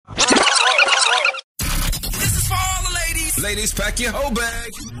Ladies, pack your hoe bag.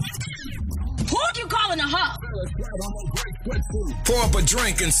 Who you calling a hoe? Pour up a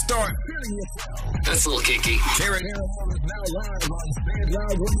drink and start. That's a little kinky. Karen is now live on Stand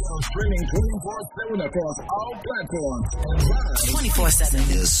Loud Radio, streaming 24/7 across all platforms. 24/7.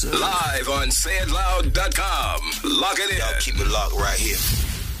 Yes, sir. Live on sayitloud.com. Lock it in. Y'all keep it locked right here.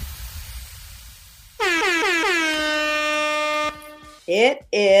 It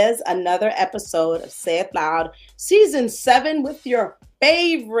is another episode of Say It Loud, Season 7 with your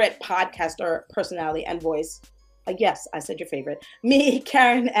favorite podcaster, personality, and voice. Yes, I said your favorite. Me,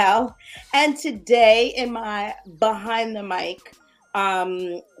 Karen L. And today in my behind the mic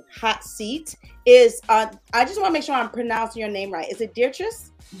hot seat is, I just want to make sure I'm pronouncing your name right. Is it Deatrice?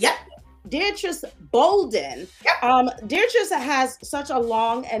 Yep. Deatrice Bolden. Yep. Deatrice has such a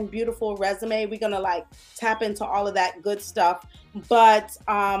long and beautiful resume. We're going to tap into all of that good stuff. But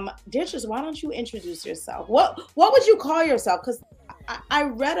Deatrice, why don't you introduce yourself? What would you call yourself? Because I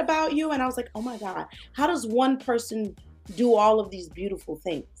read about you and I was like, oh my God, how does one person do all of these beautiful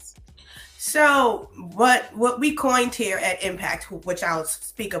things? So what we coined here at Impact, which I'll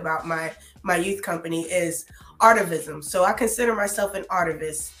speak about my youth company, is artivism. So I consider myself an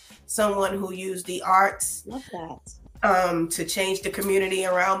artivist, someone who used the arts. Love that. To change the community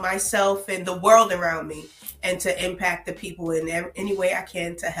around myself and the world around me, and to impact the people in any way I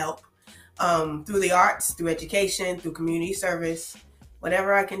can to help through the arts, through education, through community service,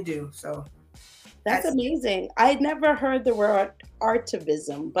 whatever I can do. So that's amazing. I had never heard the word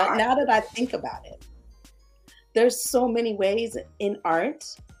artivism, but now that I think about it, there's so many ways in art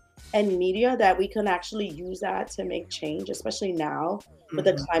and media that we can actually use that to make change, especially now with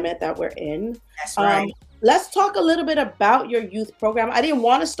the climate that we're in. That's right. Let's talk a little bit about your youth program. I didn't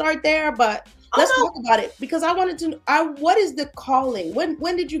want to start there, but let's talk about it, because I wanted to what is the calling?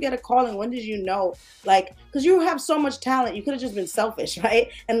 When did you get a calling? When did you know? Because you have so much talent, you could have just been selfish,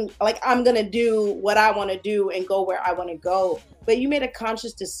 right? And I'm going to do what I want to do and go where I want to go. But you made a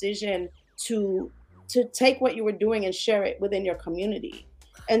conscious decision to take what you were doing and share it within your community.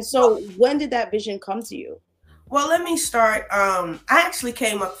 And so when did that vision come to you? Well, let me start. I actually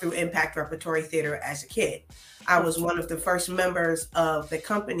came up through Impact Repertory Theater as a kid. I was one of the first members of the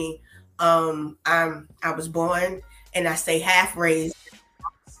company. I was born, and I say half raised,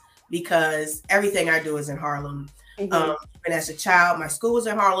 because everything I do is in Harlem. And as a child, my school was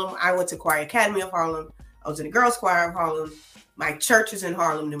in Harlem. I went to Choir Academy of Harlem. I was in the Girls Choir of Harlem. My church is in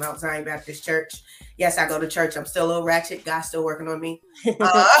Harlem, New Mount Zion Baptist Church. Yes, I go to church. I'm still a little ratchet. God's still working on me.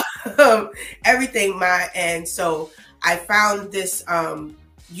 And so I found this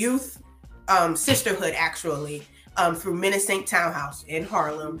youth sisterhood actually through Menacing Townhouse in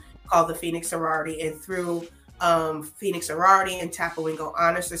Harlem, called the Phoenix Sorority, and through Phoenix Sorority and Tapawingo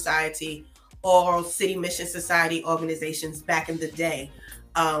Honor Society, all City Mission Society organizations back in the day.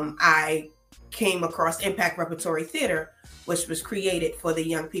 I came across Impact Repertory Theater, which was created for the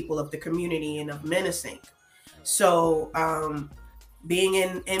young people of the community and of Menacing. So being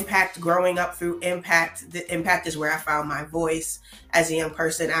in Impact, growing up through Impact, the Impact is where I found my voice. As a young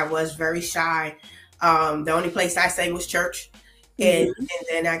person, I was very shy. The only place I sang was church. And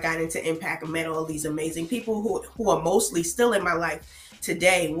then I got into Impact and met all these amazing people who are mostly still in my life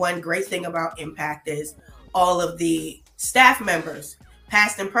today. One great thing about Impact is all of the staff members,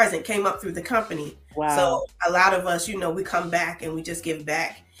 past and present, came up through the company. Wow. So a lot of us, we come back and we just give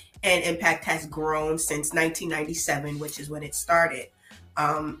back. And Impact has grown since 1997, which is when it started.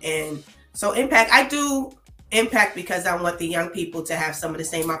 And so Impact, I do Impact because I want the young people to have some of the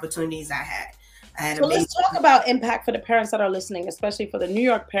same opportunities I had. So let's talk about Impact for the parents that are listening, especially for the New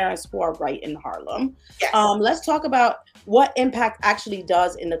York parents who are right in Harlem. Yes. Let's talk about what Impact actually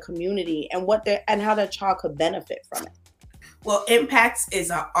does in the community and how their child could benefit from it. Well, Impact is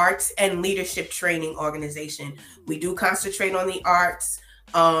an arts and leadership training organization. We do concentrate on the arts.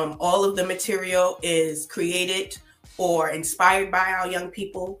 All of the material is created or inspired by our young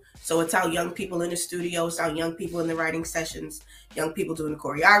people. So it's our young people in the studio, it's our young people in the writing sessions, young people doing the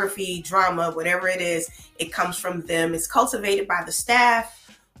choreography, drama, whatever it is. It comes from them. It's cultivated by the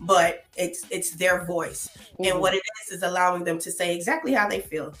staff, but it's their voice. And what it is allowing them to say exactly how they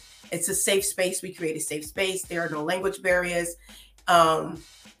feel. It's a safe space. We create a safe space. There are no language barriers. And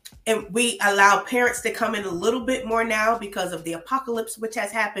we allow parents to come in a little bit more now because of the apocalypse, which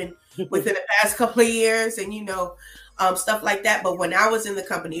has happened within the past couple of years and, stuff like that. But when I was in the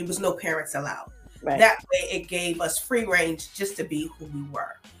company, it was no parents allowed. Right. That way it gave us free range just to be who we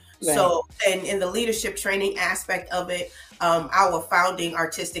were. Right. So, and in the leadership training aspect of it, our founding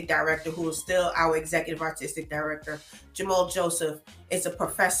artistic director, who is still our executive artistic director, Jamal Joseph, is a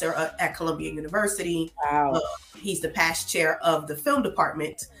professor at Columbia University. Wow. He's the past chair of the film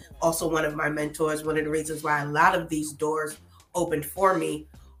department, also one of my mentors, one of the reasons why a lot of these doors opened for me.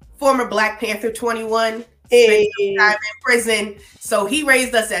 Former Black Panther 21, Hey. spent some time in prison. So he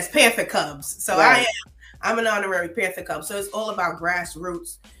raised us as Panther Cubs. So Right. I'm an honorary Panther Cub. So it's all about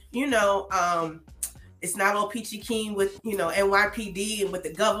grassroots. You know, it's not all peachy keen with, you know, NYPD and with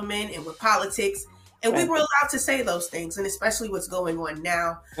the government and with politics. And we Right. were allowed to say those things, and especially what's going on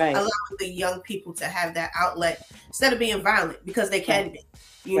now, Right. allowing the young people to have that outlet instead of being violent, because they can be,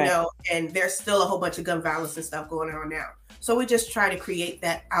 you Right. know, and there's still a whole bunch of gun violence and stuff going on now. So we just try to create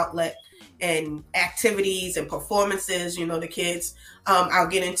that outlet and activities and performances. You know, the kids, I'll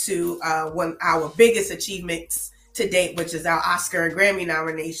get into one our biggest achievements to date, which is our Oscar and Grammy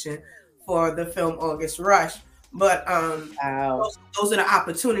nomination for the film August Rush. But Wow. those are the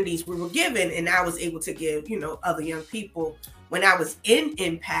opportunities we were given, and I was able to give, you know, other young people. When I was in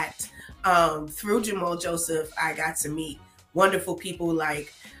Impact, through Jamal Joseph, I got to meet wonderful people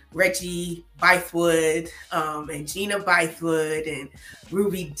like Reggie Bythewood, and Gina Bythewood, and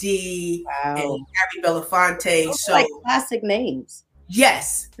Ruby D, Wow. and Gabby Belafonte. Those So are like classic names.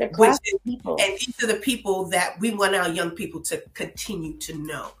 yes, They're which classic is, people and these are the people that we want our young people to continue to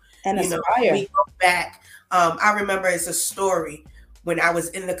know. and You know, aspire. we go back. I remember it's a story when I was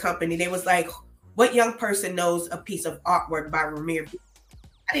in the company. They was like, "What young person knows a piece of artwork by Ramir?"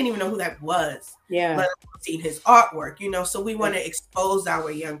 I didn't even know who that was. Yeah. Let alone seen his artwork. You know, so we want to expose our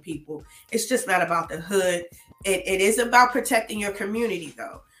young people. It's just not about the hood. It is about protecting your community,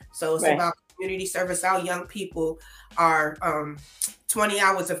 though. So it's Right. about community service. Our young people are 20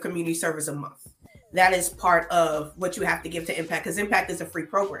 hours of community service a month. That is part of what you have to give to Impact, because Impact is a free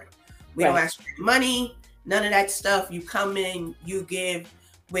program. We don't Right. ask for any money, none of that stuff. You come in, you give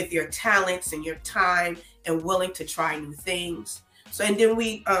with your talents and your time and willing to try new things. So, and then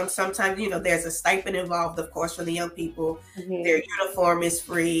we sometimes, you know, there's a stipend involved, of course, for the young people. Mhm. Their uniform is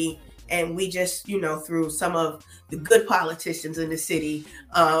free. And we just, you know, through some of the good politicians in the city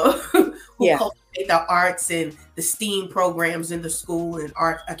who Yeah. cultivate the arts and the STEAM programs in the school and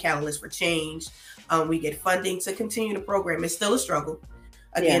Art a Catalyst for Change, we get funding to continue the program. It's still a struggle,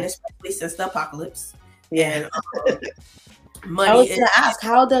 again, Yeah. especially since the apocalypse. Yeah. And I money was is going to ask,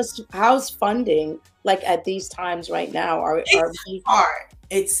 how's funding like at these times right now? Are we? hard.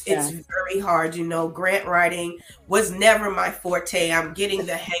 It's Yeah. very hard. You know, grant writing was never my forte. I'm getting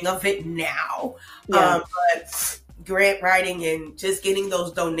the hang of it now. Yeah. But grant writing and just getting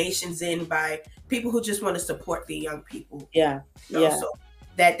those donations in by people who just want to support the young people. Yeah. You know, Yeah. so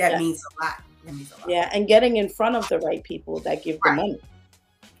that Yeah. means a lot. That means a lot. Yeah. And getting in front of the right people that give the Right. money.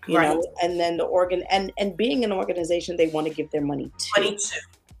 You Right. know, and then the and being an organization they want to give their money to. 22.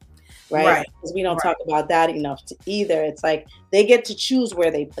 Right? Right. Because we don't Right. talk about that enough either. It's like they get to choose where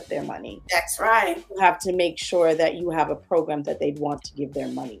they put their money. That's right. You have to make sure that you have a program that they'd want to give their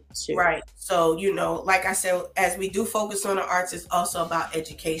money to. Right. So, you know, like I said, as we do focus on the arts, it's also about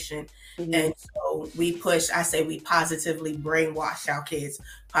education. Mhm. And so we push, I say we positively brainwash our kids.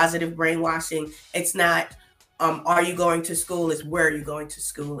 Positive brainwashing. It's not, are you going to school? It's where are you going to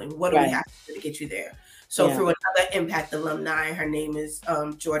school? And what do we Right. have to do to get you there? So Yeah. through another Impact alumni, her name is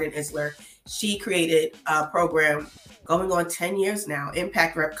Jordan Isler. She created a program going on 10 years now,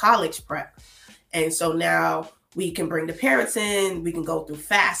 Impact Rep College Prep. And so now we can bring the parents in, we can go through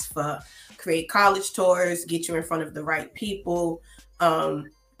FAFSA, create college tours, get you in front of the right people,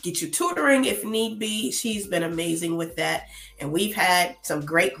 get you tutoring if need be. She's been amazing with that. And we've had some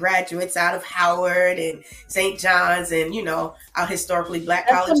great graduates out of Howard and St. John's and, you know, our historically Black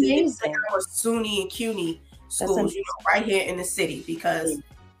That's colleges. amazing. Our SUNY and CUNY schools, amazing. you know, right here in the city, because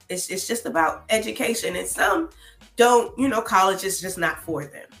it's just about education. And some don't, you know, college is just not for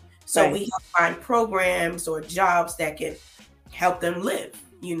them. So Right. we help find programs or jobs that can help them live.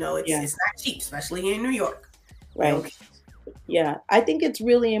 You know, it's not cheap, especially here in New York. Right. Okay. Yeah. I think it's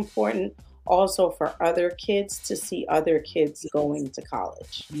really important also for other kids to see other kids going to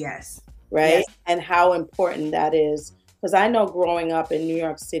college. Yes. Right. Yes. And how important that is. Because I know growing up in New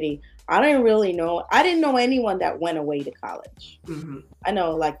York City, I didn't know anyone that went away to college. Mm-hmm. I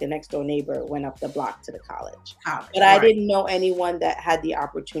know like the next door neighbor went up the block to the college. College, But I right. didn't know anyone that had the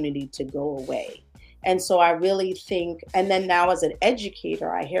opportunity to go away. And so I really think, and then now as an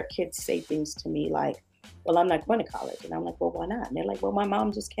educator, I hear kids say things to me like, well, I'm not going to college. And I'm like, well, why not? And they're like, well, my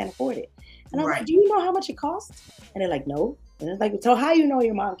mom just can't afford it. And I'm Right. like, do you know how much it costs? And they're like, no. And it's like, so how you know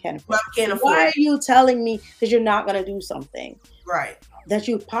your mom can't afford Mom it? can't afford Why are it. you telling me because you're not going to do something? Right. that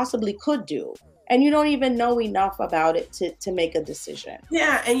you possibly could do. And you don't even know enough about it to make a decision.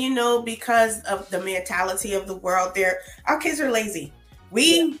 Yeah, and because of the mentality of the world, our kids are lazy.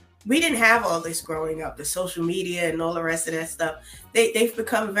 We didn't have all this growing up, the social media and all the rest of that stuff. They've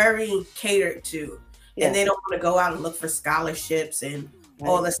become very catered to, and they don't want to go out and look for scholarships and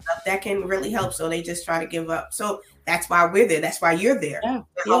all the stuff that can really help. So they just try to give up. So that's why we're there. That's why you're there. Yeah.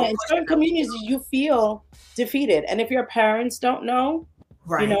 In certain communities, you feel defeated, and if your parents don't know,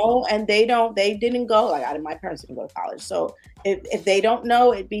 and they didn't go, like my parents didn't go to college. So if they don't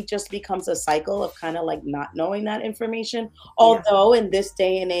know, just becomes a cycle of kind of like not knowing that information. Although in this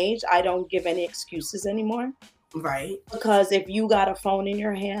day and age, I don't give any excuses anymore. Right. Because if you got a phone in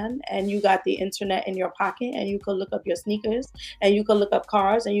your hand and you got the internet in your pocket and you could look up your sneakers and you could look up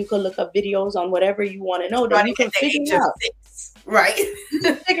cars and you could look up videos on whatever you want to know, then you can figure it out. Right. You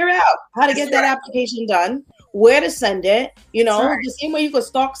can figure out how to get that application done, where to send it, the same way you could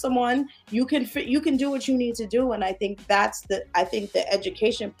stalk someone, you can do what you need to do. And I think the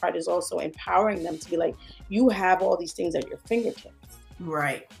education part is also empowering them to be like, you have all these things at your fingertips.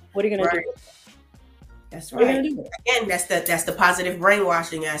 Right. What are you going to do? That's right. Again, that's the positive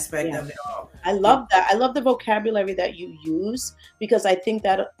brainwashing aspect of it all. I love that. I love the vocabulary that you use, because I think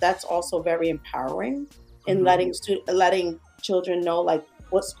that's also very empowering in letting children know, like,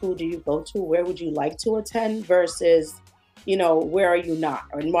 what school do you go to? Where would you like to attend? Versus, where are you not,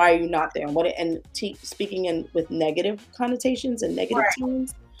 or why are you not there? And speaking with negative connotations and negative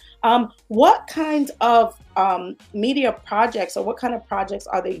tones. What kinds of media projects, or what kind of projects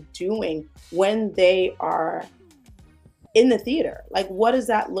are they doing when they are in the theater? Like, what does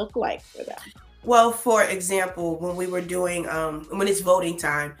that look like for them? Well, for example, when we were doing, when it's voting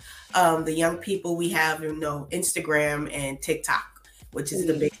time, the young people, we have, Instagram and TikTok, which is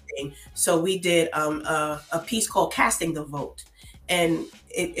the big thing. So we did a piece called Casting the Vote. And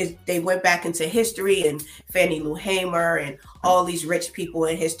they went back into history and Fannie Lou Hamer and all these rich people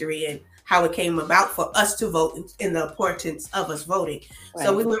in history and how it came about for us to vote and the importance of us voting. Right.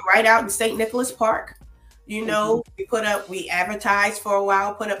 So we went right out in St. Nicholas Park. We advertised for a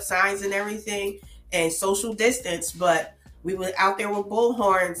while, put up signs and everything, and social distance, but we were out there with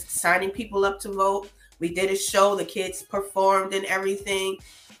bullhorns signing people up to vote. We did a show, the kids performed and everything,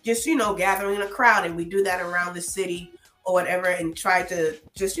 just, gathering a crowd. And we do that around the city or whatever, and try to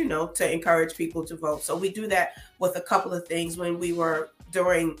just, to encourage people to vote. So we do that with a couple of things when we were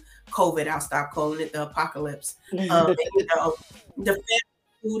during COVID. I'll stop calling it the apocalypse. The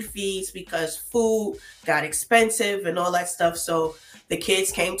food fees, because food got expensive and all that stuff. So the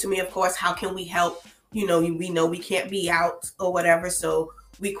kids came to me, of course, how can we help? We know we can't be out or whatever. So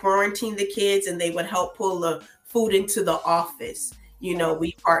we quarantined the kids and they would help pull the food into the office.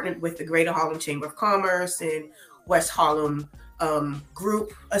 We partnered with the Greater Harlem Chamber of Commerce and West Harlem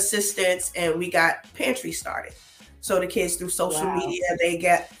group assistance, and we got pantry started. So the kids, through social media, they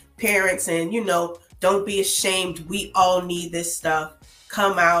get parents and, don't be ashamed. We all need this stuff.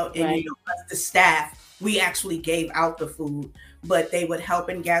 Come out and, the staff, we actually gave out the food, but they would help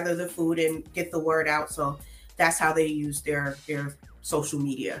and gather the food and get the word out. So that's how they use their social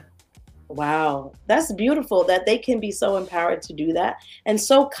media. Wow. That's beautiful that they can be so empowered to do that and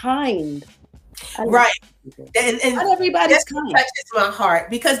so kind. Right. And not everybody's kind. Touches my heart,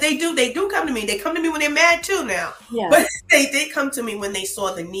 because they do come to me. They come to me when they're mad too now. Yeah. But they come to me when they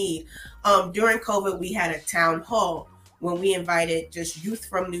saw the need. During COVID, we had a town hall when we invited just youth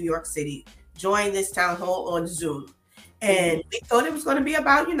from New York City, join this town hall on Zoom. And we thought it was going to be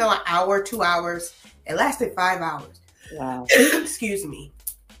about, an hour, 2 hours. It lasted 5 hours. Wow. Excuse me.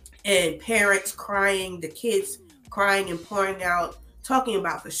 And parents crying, the kids crying and pouring out, talking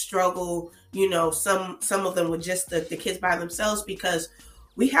about the struggle. Some of them were just the kids by themselves, because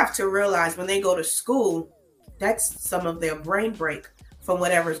we have to realize when they go to school, that's some of their brain break from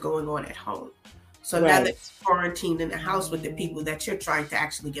whatever's going on at home. So now they're quarantined in the house with the people that you're trying to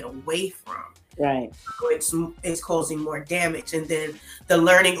actually get away from. Right. So it's causing more damage. And then the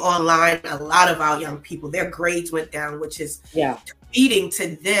learning online, a lot of our young people, their grades went down, which is defeating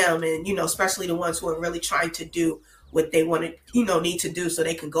to them. And, especially the ones who are really trying to do what they want to, need to do so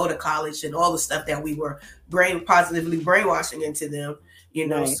they can go to college and all the stuff that we were positively brainwashing into them,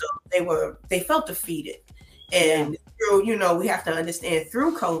 so they felt defeated. And through, we have to understand,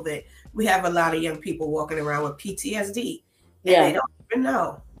 through COVID, we have a lot of young people walking around with PTSD. And they don't even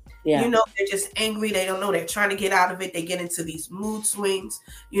know. Yeah. They're just angry. They don't know. They're trying to get out of it. They get into these mood swings,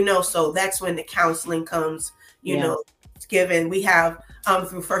 so that's when the counseling comes, it's given. We have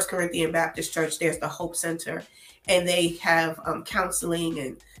through First Corinthian Baptist Church, there's the Hope Center. and they have counseling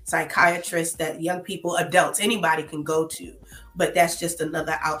and psychiatrists that young people, adults, anybody can go to. But that's just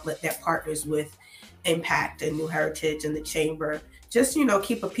another outlet that partners with Impact and New Heritage and the Chamber. Just,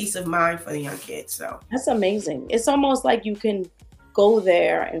 keep a peace of mind for the young kids. So that's amazing. It's almost like you can go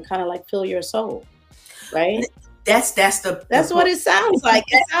there and kind of like fill your soul, right? That's what it sounds like.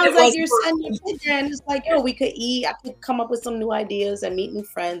 It sounds like you're sending your kid there and it's like, we could eat. I could come up with some new ideas and meet new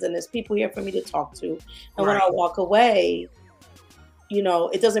friends, and there's people here for me to talk to. And when I walk away,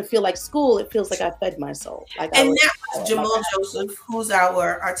 it doesn't feel like school. It feels like I fed my soul. That was Jamal Joseph, who's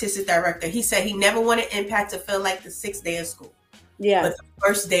our artistic director. He said he never wanted Impact to feel like the 6th day of school. Yeah. But the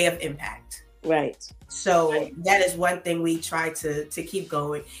first day of Impact. Right. So that is one thing we try to keep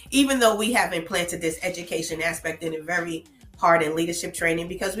going, even though we have implanted this education aspect in it very hard in leadership training,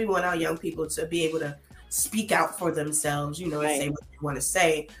 because we want our young people to be able to speak out for themselves, and say what they want to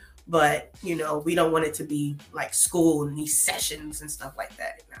say. But, we don't want it to be like school and these sessions and stuff like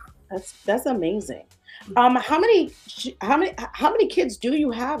that. That's amazing. How many kids do you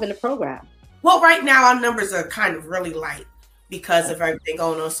have in the program? Well, right now our numbers are kind of really light because of everything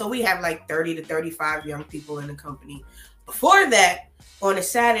going on. So we have like 30 to 35 young people in the company. Before that, on a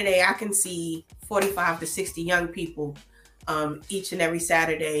Saturday, I can see 45 to 60 young people each and every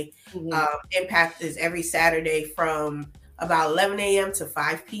Saturday. Mm-hmm. Impact is every Saturday from about 11 a.m. to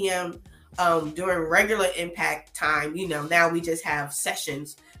 5 p.m. During regular Impact time, now we just have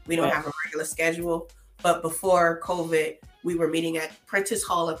sessions. We don't have a regular schedule. But before COVID, we were meeting at Prentice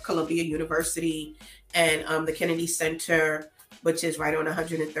Hall of Columbia University and the Kennedy Center, which is right on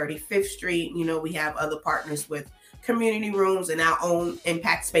 135th Street. We have other partners with community rooms and our own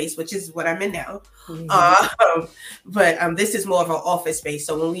Impact space, which is what I'm in now. Mm-hmm. But this is more of an office space.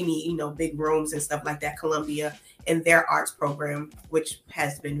 So when we need, big rooms and stuff like that, Columbia and their arts program, which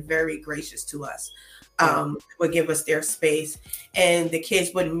has been very gracious to us, would give us their space. And the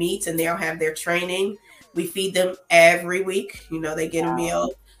kids would meet and they'll have their training. We feed them every week. They get a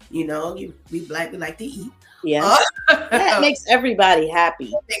meal. We Black, we like to eat. Yeah, that makes everybody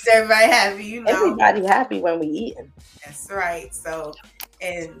happy. Makes everybody happy, Everybody happy when we eat. That's right. So,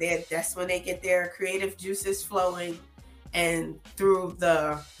 and that's when they get their creative juices flowing. And through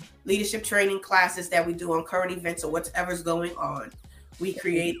the leadership training classes that we do on current events or whatever's going on, we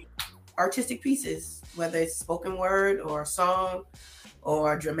create artistic pieces, whether it's spoken word or a song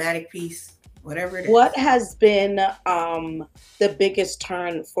or a dramatic piece. Whatever it is. What has been the biggest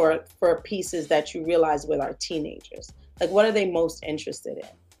turn for pieces that you realize with our teenagers? Like, what are they most interested in?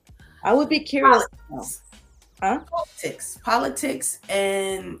 I would be curious. Politics,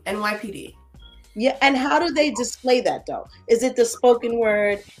 and NYPD. Yeah, and how do they display that though? Is it the spoken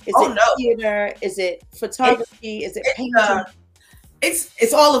word? Is it theater? Is it photography? Is it painting?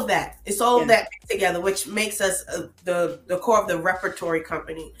 It's all of that. It's all of that together, which makes us the core of the repertory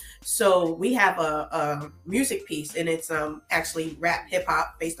company. So we have a music piece, and it's actually rap, hip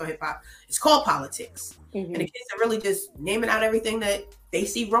hop, based on hip hop. It's called Politics, and the kids are really just naming out everything that they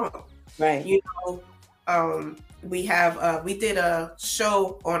see wrong. Right. We did a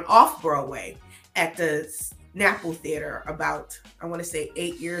show on Off Broadway at the Snapple Theater about, I want to say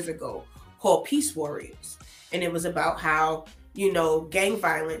 8 years ago, called Peace Warriors, and it was about how gang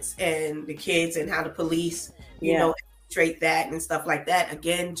violence and the kids and how the police, infiltrate that and stuff like that.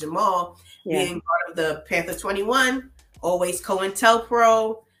 Again, Jamal being part of the Panther 21, always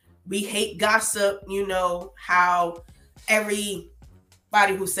COINTELPRO. We hate gossip, how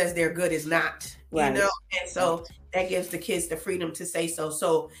everybody who says they're good is not, and so that gives the kids the freedom to say so.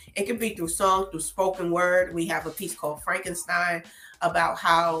 So it can be through song, through spoken word. We have a piece called Frankenstein about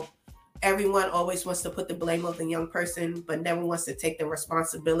how everyone always wants to put the blame on the young person, but never wants to take the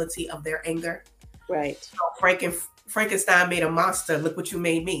responsibility of their anger. Right. So Frankenstein made a monster. Look what you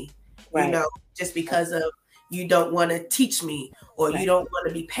made me. Right. Just because of you don't want to teach me, or you don't want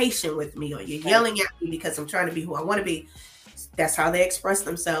to be patient with me, or you're yelling at me because I'm trying to be who I want to be. That's how they express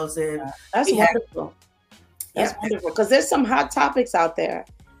themselves. And that's wonderful. That's wonderful, because there's some hot topics out there.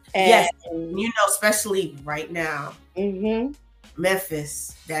 And, especially right now. Mm-hmm.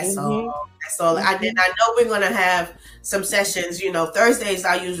 Memphis. That's all. I know we're gonna have some sessions. Thursday is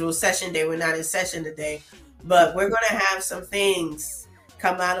our usual session day. We're not in session today, but we're gonna have some things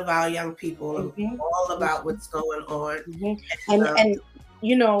come out of our young people, all about what's going on. Mm-hmm.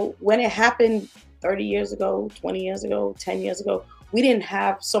 And when it happened 30 years ago, 20 years ago, 10 years ago, we didn't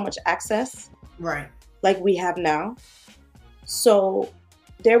have so much access, right, like we have now. So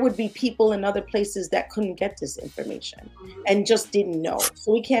there would be people in other places that couldn't get this information and just didn't know.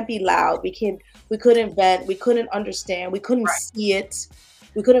 So we can't be loud. We couldn't vent. We couldn't understand. We couldn't see it.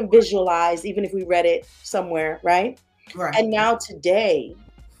 We couldn't visualize, even if we read it somewhere, right? Right. And now today,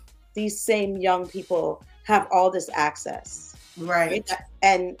 these same young people have all this access, Right.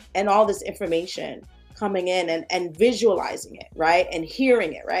 and all this information coming in and visualizing it, right? And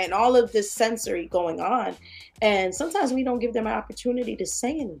hearing it, right? And all of this sensory going on. And sometimes we don't give them an opportunity to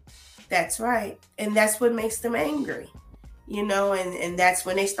say anything. That's right. And that's what makes them angry, you know, and that's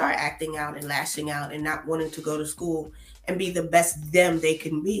when they start acting out and lashing out and not wanting to go to school and be the best them they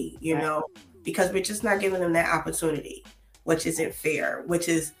can be, you know, because we're just not giving them that opportunity, which isn't fair, which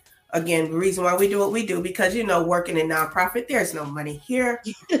is, again, the reason why we do what we do, because, you know, working in nonprofit, there's no money here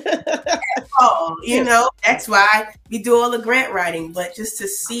at all, you know, that's why we do all the grant writing, but just to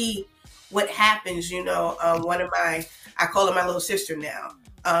see what happens, you know, I call her my little sister now.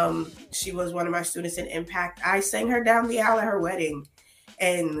 She was one of my students in Impact. I sang her down the aisle at her wedding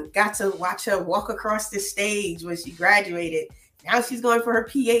and got to watch her walk across the stage when she graduated. Now she's going for her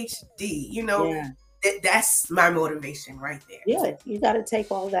PhD, you know. That's my motivation right there. Yeah, you got to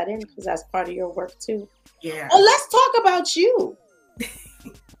take all that in because that's part of your work too. Yeah. Well, let's talk about you.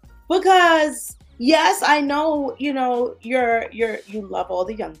 Because yes, I know, you know, you love all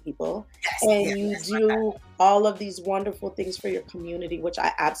the young people, and you do all of these wonderful things for your community, which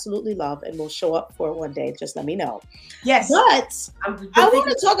I absolutely love and will show up for one day. Just let me know. Yes. But I want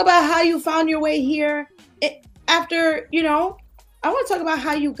to talk about how you found your way here after, you know, I want to talk about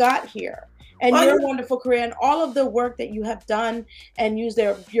how you got here. And your wonderful career and all of the work that you have done and used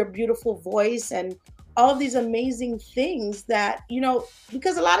your beautiful voice and all of these amazing things that, you know,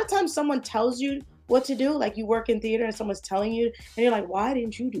 because a lot of times someone tells you what to do, like you work in theater and someone's telling you and you're like, why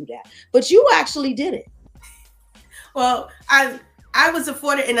didn't you do that? But you actually did it. Well, I was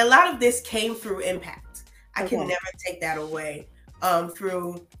afforded, and a lot of this came through Impact. I can never take that away.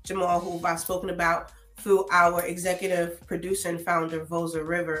 Through Jamal, who I've spoken about, through our executive producer and founder, Vosa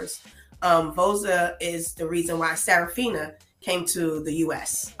Rivers. Vosa is the reason why Sarafina came to the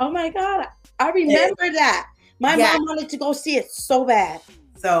U.S. Oh my God, I remember that. My mom wanted to go see it so bad.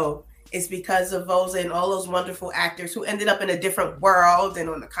 So it's because of Vosa and all those wonderful actors who ended up in a different world and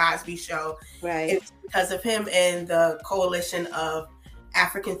on the Cosby Show. Right. It's because of him and the coalition of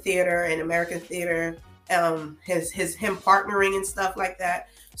African theater and American theater, him partnering and stuff like that.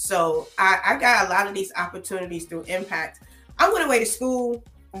 So I got a lot of these opportunities through Impact. I went away to school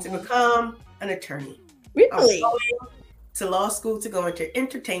to become an attorney. Really? I'm going to law school to go into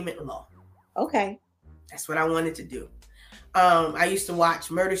entertainment law. Okay. That's what I wanted to do. I used to watch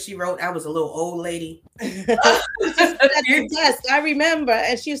Murder, She Wrote. I was a little old lady. At the desk, I remember.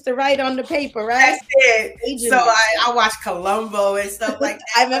 And she used to write on the paper, right? That's it. So I watched Columbo and stuff like that.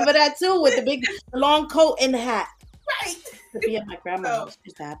 I remember that too, with the big long coat and the hat. Right. To be at my grandma's house.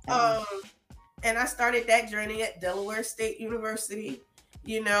 Used to have that. And I started that journey at Delaware State University,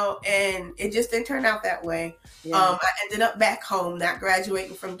 you know, and it just didn't turn out that way. Yeah. I ended up back home, not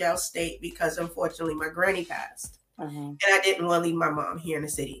graduating from Del State because unfortunately my granny passed. And I didn't want to leave my mom here in the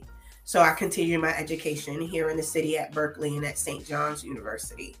city. So I continued my education here in the city at Berkeley and at St. John's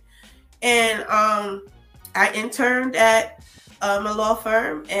University. And I interned at a law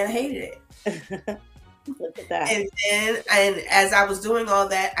firm and I hated it. Look at that. And as I was doing all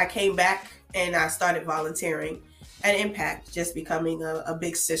that, I came back and I started volunteering at Impact, just becoming a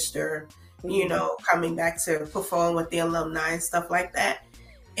big sister, you know, coming back to perform with the alumni and stuff like that.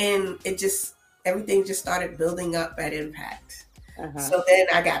 And everything just started building up at Impact. So then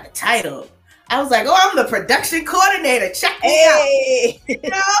I got a title. I was like, oh, I'm the production coordinator. Check me out. You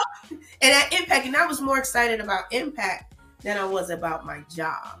know? And at Impact, and I was more excited about Impact than I was about my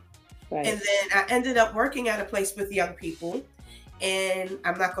job. Right. And then I ended up working at a place with young people. And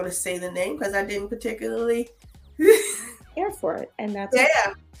I'm not going to say the name because I didn't particularly care for it. And that's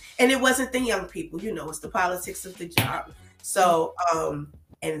and it wasn't the young people, you know, it's the politics of the job. So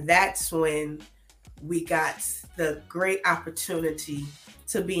and that's when we got the great opportunity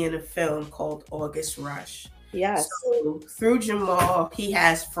to be in a film called August Rush. Yes. So through Jamal, he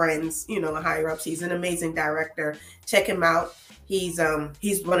has friends, you know, higher ups. He's an amazing director. Check him out. He's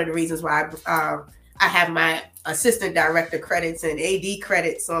one of the reasons why I have my assistant director credits and AD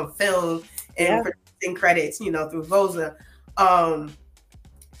credits on film and producing credits, you know, through Vosa.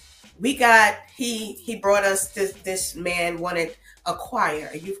 He brought us this man wanted a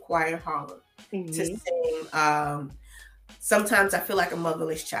choir, a youth choir in Harlem, to sing. Sometimes I feel like a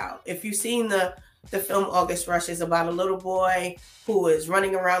motherless child. If you've seen the film August Rush, is about a little boy who is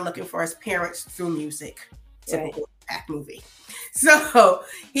running around looking for his parents through music. Typical Impact movie. So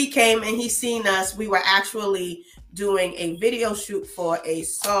he came and he seen us. We were actually doing a video shoot for a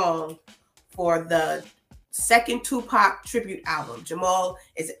song for the second Tupac tribute album. Jamal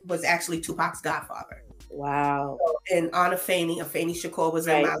was actually Tupac's godfather. Wow. And Anna Faney Shakur was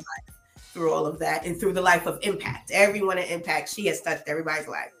in my life through all of that and through the life of Impact. Everyone at Impact, she has touched everybody's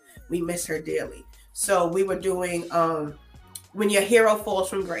life. We miss her dearly. So we were doing When Your Hero Falls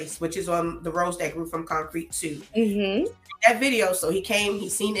from Grace, which is on The Rose That Grew from Concrete 2. Mm-hmm. That video, so he came, he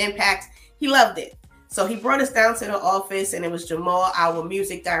seen Impact, he loved it. So he brought us down to the office, and it was Jamal, our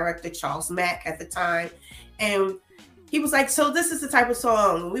music director, Charles Mack at the time. And he was like, so this is the type of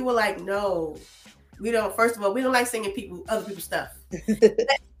song. And we were like, no, we don't. First of all, we don't like singing other people's stuff.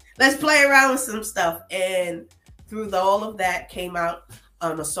 Let's play around with some stuff. And through all of that came out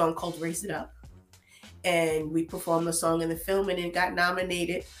a song called Raise It Up. And we performed the song in the film, and it got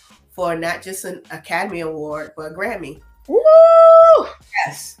nominated for not just an Academy Award, but a Grammy. Woo!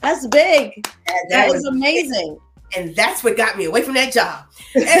 Yes. That's big. That was amazing. And that's what got me away from that job.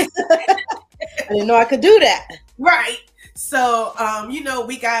 I didn't know I could do that. Right. So,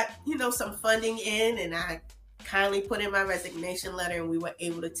 we got, some funding in, and I kindly put in my resignation letter, and we were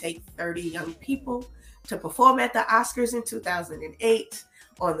able to take 30 young people to perform at the Oscars in 2008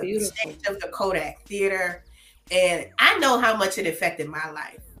 on the stage of the Kodak Theater. And I know how much it affected my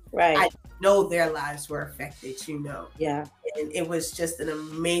life. Right. I know their lives were affected, Yeah. And it was just an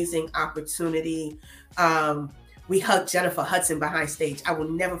amazing opportunity. We hugged Jennifer Hudson behind stage. I will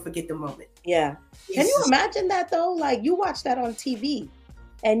never forget the moment. Yeah. Can you imagine that though? Like, you watch that on TV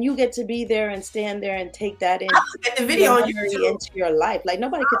and you get to be there and stand there and take that in. I look at the video on YouTube. Into your life. Like,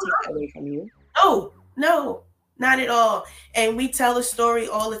 nobody could take that away from you. No, not at all. And we tell a story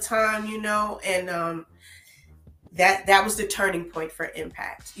all the time, and that was the turning point for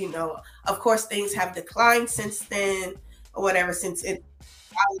Impact. Of course, things have declined since then, or whatever,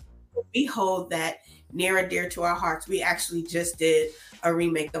 we hold that near and dear to our hearts. We actually just did a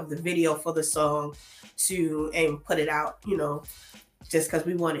remake of the video for the song and put it out, just because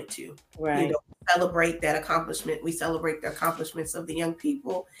we wanted to. Right. Celebrate that accomplishment. We celebrate the accomplishments of the young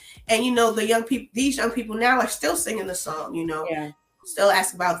people. And these young people now are still singing the song, still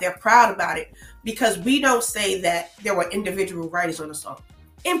ask about, they're proud about it, because we don't say that there were individual writers on the song.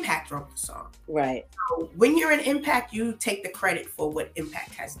 Impact wrote the song. Right. So when you're in Impact, you take the credit for what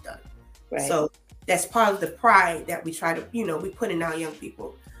Impact has done. Right. So that's part of the pride that we try to, we put in our young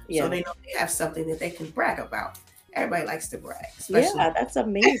people. So they know they have something that they can brag about. Everybody likes to brag. Yeah, that's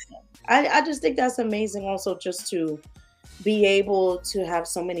amazing. I just think that's amazing also, just to be able to have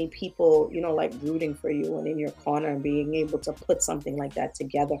so many people, like rooting for you and in your corner, and being able to put something like that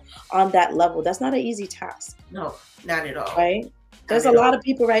together on that level. That's not an easy task. No, not at all. Right? There's a lot of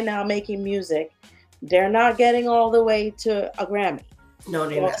people right now making music. They're not getting all the way to a Grammy. No,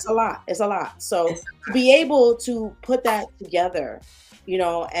 they're not. It's a lot. So to be able to put that together,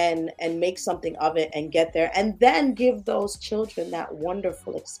 and make something of it and get there, and then give those children that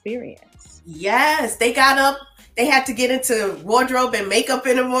wonderful experience. Yes, they got up. They had to get into wardrobe and makeup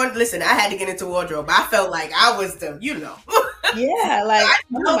in the morning. Listen, I had to get into wardrobe. I felt like I was the, Yeah, like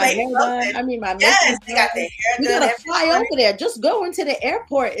my hair done. I mean, my makeup. Yes, they got their hair done. You gotta fly over there. Just going to the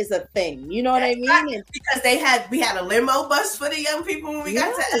airport is a thing. You know what I mean? And because we had a limo bus for the young people when we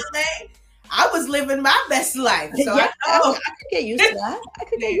got to LA. I was living my best life. So I could get used to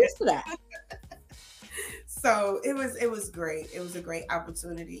that. So it was great. It was a great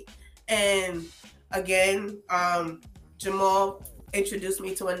opportunity. And again, Jamal introduced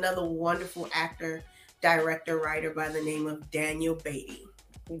me to another wonderful actor, director, writer by the name of Daniel Beatty.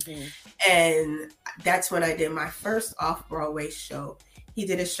 Mm-hmm. And that's when I did my first off-Broadway show. He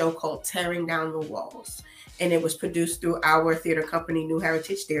did a show called Tearing Down the Walls. And it was produced through our theater company, New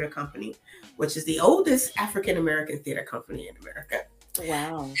Heritage Theater Company, which is the oldest African-American theater company in America.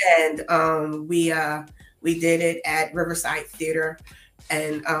 Wow. And we did it at Riverside Theater.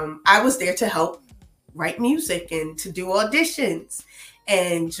 And I was there to help write music and to do auditions.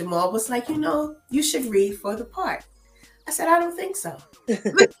 And Jamal was like, you should read for the part. I said, I don't think so.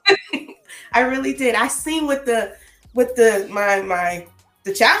 I really did. I seen what the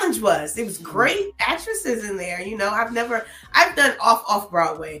challenge was. It was great actresses in there. I've done off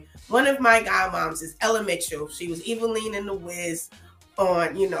Broadway. One of my godmoms is Ella Mitchell. She was Eveline in The Wiz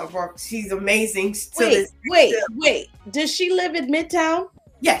on, she's amazing. Wait. Does she live in Midtown?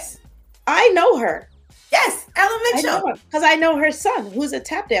 Yes. I know her. Yes, Ella Mitchell. Because I know her son, who's a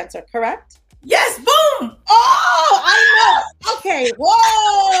tap dancer, correct? Yes, boom. Oh, I know. Okay, whoa.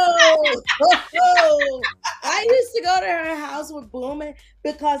 I used to go to her house with Boom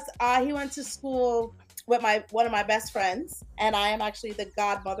because he went to school with one of my best friends, and I am actually the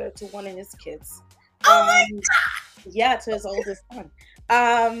godmother to one of his kids. Oh my God. Yeah, to his oldest son.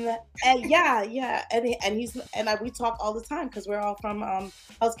 And yeah, we talk all the time because we're all from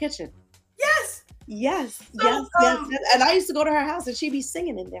Hell's Kitchen. Yes. Yes, So, yes. And I used to go to her house and she'd be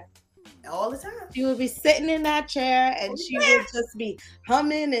singing in there. All the time. She would be sitting in that chair and she would just be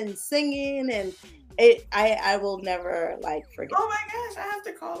humming and singing, and I will never forget. Oh my gosh, I have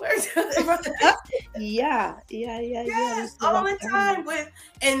to call her. Yeah. Yes, all the time.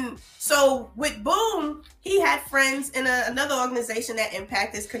 With Boom, he had friends in another organization that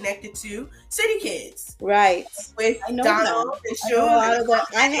Impact is connected to, City Kids. Right. With Donald and Sean.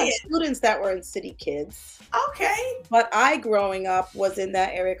 I had students that were in City Kids. Okay. But I, growing up, was in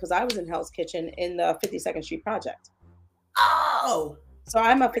that area because I was in Hell's Kitchen in the 52nd Street Project. Oh. So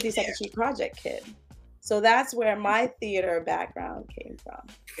I'm a 52nd Street Project kid. So that's where my theater background came from.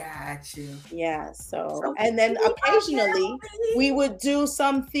 Got you. Yeah. So and then occasionally we would do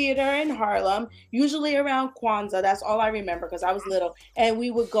some theater in Harlem, usually around Kwanzaa. That's all I remember because I was little. And we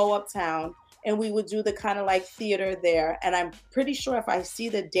would go uptown and we would do the kind of theater there. And I'm pretty sure if I see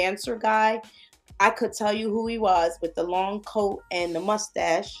the dancer guy, I could tell you who he was with the long coat and the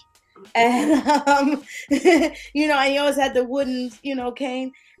mustache. And, and he always had the wooden,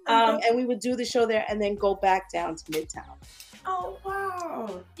 cane. And we would do the show there and then go back down to Midtown. Oh,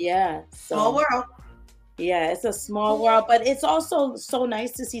 wow. Yeah. Small world. Yeah, it's a small world, but it's also so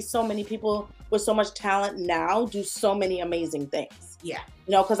nice to see so many people with so much talent now do so many amazing things. Yeah.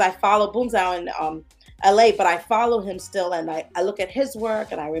 Because I follow Boom's out in LA, but I follow him still, and I look at his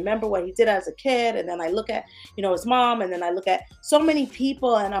work and I remember what he did as a kid, and then I look at his mom, and then I look at so many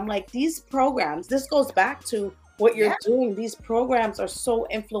people, and I'm like, these programs, this goes back to what you're doing. These programs are so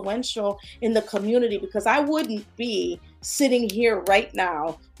influential in the community, because I wouldn't be sitting here right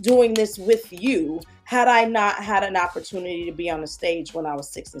now doing this with you had I not had an opportunity to be on the stage when I was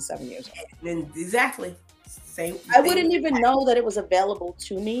 6 and 7 years old. Exactly. Same. I wouldn't even know that it was available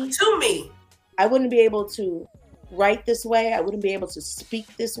to me. I wouldn't be able to write this way. I wouldn't be able to speak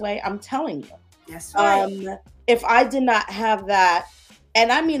this way. I'm telling you. That's right. If I did not have that,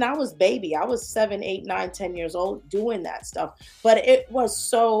 and I mean, I was baby. I was 7, 8, 9, 10 years old doing that stuff. But it was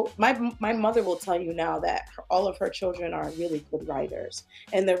so, my mother will tell you now that all of her children are really good writers.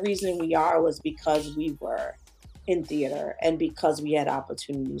 And the reason we are was because we were in theater and because we had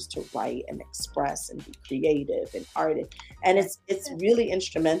opportunities to write and express and be creative and artist. And it's really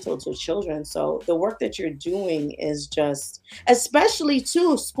instrumental to children. So the work that you're doing is just, especially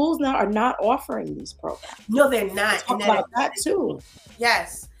too, schools now are not offering these programs. No, they're not. Talk about that too.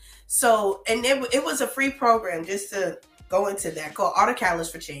 Yes. So, and it was a free program, just to go into that, called Art of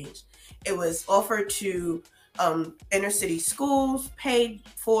Catalyst for Change. It was offered to inner city schools, paid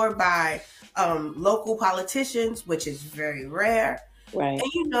for by local politicians, which is very rare. Right.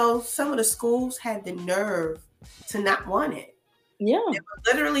 And some of the schools had the nerve to not want it. Yeah. They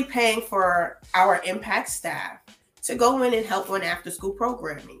were literally paying for our Impact staff to go in and help on after school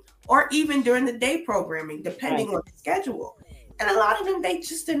programming, or even during the day programming, depending on the schedule. And a lot of them, they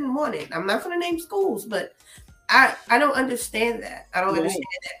just didn't want it. I'm not going to name schools, but I don't understand that. I don't understand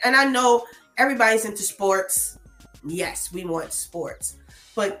that. And I know everybody's into sports. Yes, we want sports.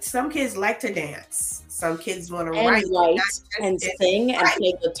 But some kids like to dance. Some kids want to write and sing and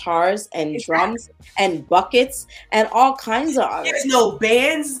play guitars and drums and buckets and all kinds of others. There's no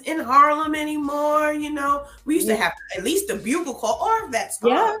bands in Harlem anymore. We used to have at least a bugle call or that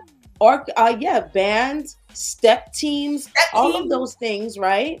stuff. Yeah. Or bands, step teams, all of those things,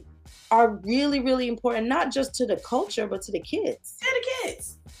 right, are really, really important, not just to the culture, but to the kids. To the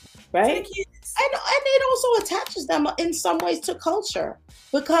kids. Right? To the kids. And it also attaches them in some ways to culture,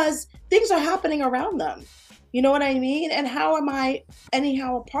 because things are happening around them. You know what I mean? And how am I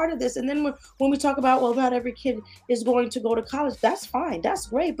anyhow a part of this? And then when we talk about, well, not every kid is going to go to college, that's fine. That's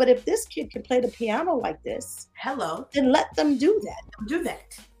great. But if this kid can play the piano like this, then let them do that.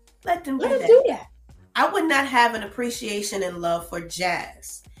 Let them do that. I would not have an appreciation and love for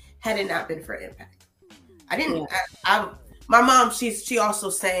jazz had it not been for Impact. I didn't. Yeah. My mom, she also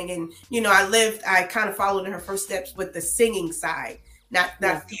sang, and I kind of followed in her first steps with the singing side, not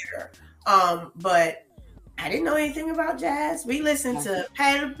theater. But I didn't know anything about jazz. We listened to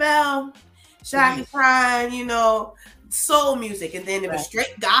Patti LaBelle, Shaka Khan, soul music, and then it was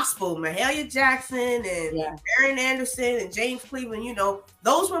straight gospel, Mahalia Jackson and Aaron Anderson and James Cleveland.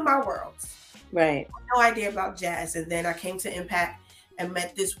 Those were my worlds. Right. No idea about jazz. And then I came to Impact and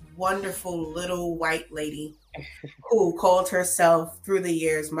met this wonderful little white lady who called herself, through the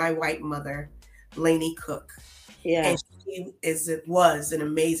years, my white mother, Lainey Cook. Yeah. And she was an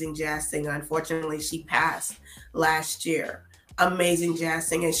amazing jazz singer. Unfortunately, she passed last year. Amazing jazz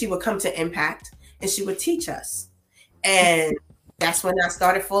singer. And she would come to Impact and she would teach us. And That's when I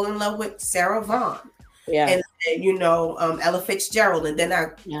started falling in love with Sarah Vaughan. Yeah. And Ella Fitzgerald. And then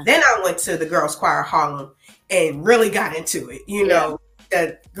I went to the Girls Choir Harlem and really got into it.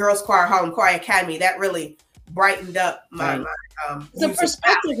 The Girls Choir Harlem Choir Academy, that really brightened up my the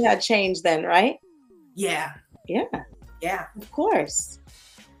perspective had changed then, right? Yeah. Yeah. Of course.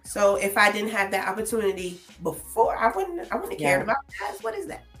 So if I didn't have that opportunity before, I wouldn't have cared about jazz. What is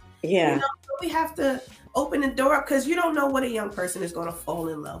that? Yeah. So we have to open the door up because you don't know what a young person is going to fall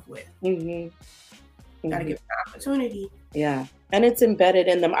in love with. Got to give them an opportunity. Yeah. And it's embedded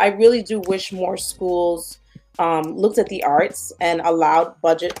in them. I really do wish more schools looked at the arts and allowed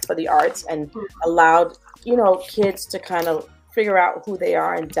budget for the arts and allowed, kids to kind of figure out who they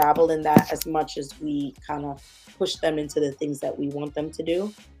are and dabble in that as much as we kind of push them into the things that we want them to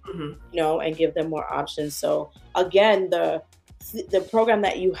do, and give them more options. So again, the program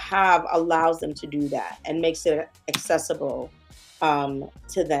that you have allows them to do that and makes it accessible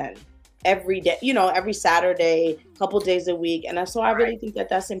to them every day, every Saturday, couple days a week. And so I really think that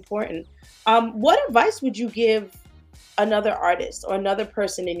that's important. What advice would you give another artist or another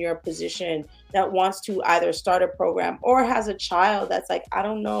person in your position that wants to either start a program or has a child that's like, I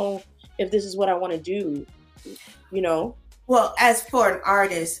don't know if this is what I want to do, Well, as for an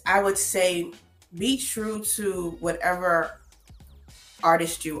artist, I would say be true to whatever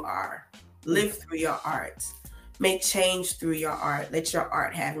artist you are. Live through your art. Make change through your art. Let your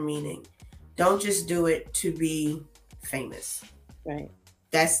art have meaning. Don't just do it to be famous. Right.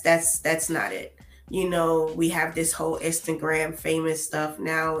 That's not it. We have this whole Instagram famous stuff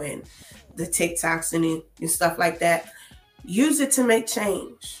now and the TikToks and stuff like that. Use it to make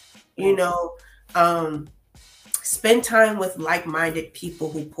change. Spend time with like-minded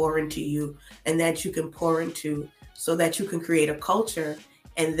people who pour into you and that you can pour into so that you can create a culture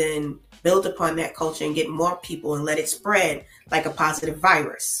and then build upon that culture and get more people and let it spread like a positive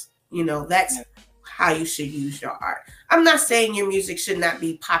virus. That's how you should use your art. I'm not saying your music should not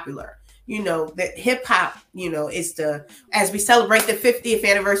be popular. That hip hop, is as we celebrate the 50th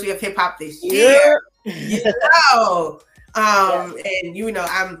anniversary of hip hop this year. And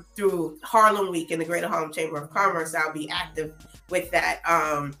I'm through Harlem Week in the Greater Harlem Chamber of Commerce. I'll be active with that.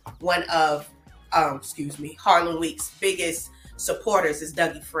 One of Harlem Week's biggest supporters is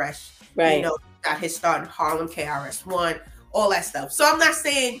Dougie Fresh. Right. Got his start in Harlem, KRS-One, all that stuff. So I'm not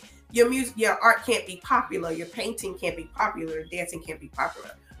saying your music, your art can't be popular, your painting can't be popular, your dancing can't be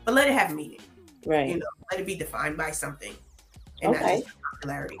popular, but let it have meaning. Right. Let it be defined by something. And not just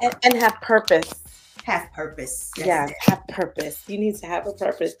popularity. And have purpose. Have purpose. Have purpose. You need to have a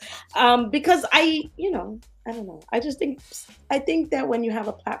purpose. Because I don't know. I think that when you have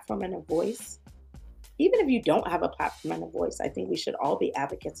a platform and a voice, even if you don't have a platform and a voice, I think we should all be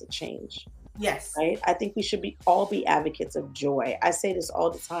advocates of change. Yes. Right? I think we should all be advocates of joy. I say this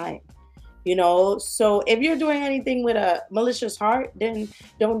all the time. So if you're doing anything with a malicious heart, then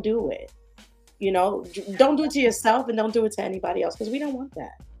don't do it. Don't do it to yourself and don't do it to anybody else because we don't want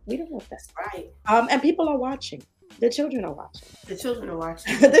that. We don't want that. Right. And people are watching. The children are watching. The children are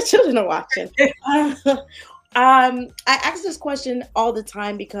watching. The children are watching. I ask this question all the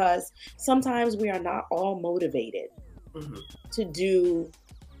time because sometimes we are not all motivated to do.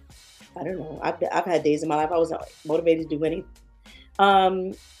 I don't know. I've had days in my life I wasn't motivated to do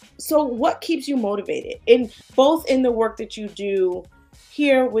anything. So what keeps you motivated in both in the work that you do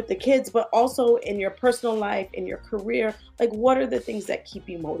here with the kids, but also in your personal life, in your career? Like, what are the things that keep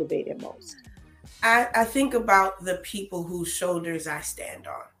you motivated most? I think about the people whose shoulders I stand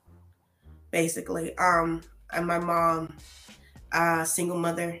on, basically. And my mom, single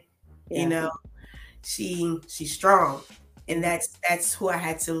mother, she's strong. And that's who I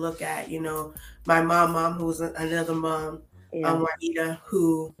had to look at, my mom who's another mom, Juanita,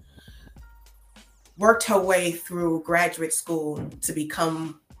 who worked her way through graduate school to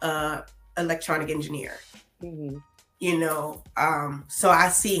become an electronic engineer. So I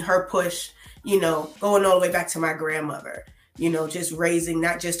see her push, going all the way back to my grandmother, just raising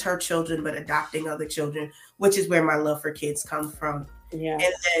not just her children, but adopting other children, which is where my love for kids comes from. Yeah.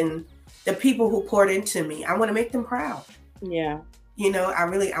 And then the people who poured into me, I want to make them proud. Yeah.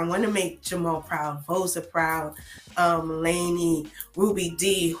 I want to make Jamal proud, Vosa proud, Lainey, Ruby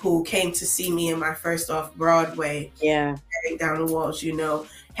D, who came to see me in my first off-Broadway. Yeah. Down the walls,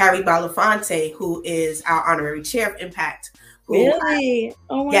 Harry Belafonte, who is our honorary chair of Impact. Really?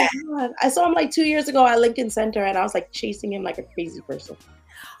 Oh my God. I saw him like 2 years ago at Lincoln Center and I was like chasing him like a crazy person.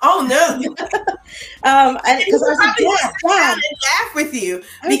 Oh no. Because I was like, Dad, laugh with you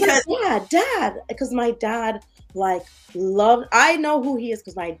because Dad, because my dad I know who he is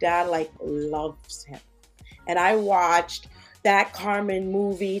because my dad loves him. And I watched that Carmen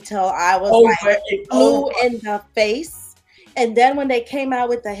movie till I was Over and blue over. in the face. And then when they came out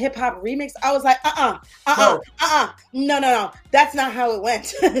with the hip hop remix, I was like, no, that's not how it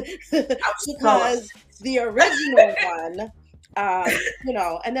went. Because the original one,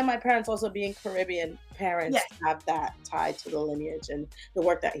 and then my parents also being Caribbean parents have that tied to the lineage and the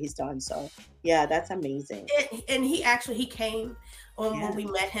work that he's done. So yeah, that's amazing. And he came on when we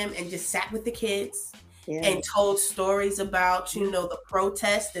met him and just sat with the kids and told stories about, the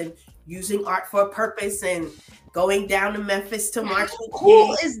protest and using art for a purpose and going down to Memphis to march with How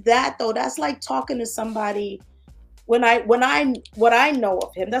cool kids. is that though? That's like talking to somebody. What I know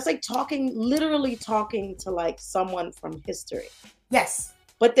of him, that's like literally talking to like someone from history. Yes.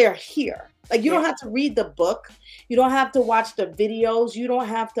 But they're here. Like, you don't have to read the book. You don't have to watch the videos. You don't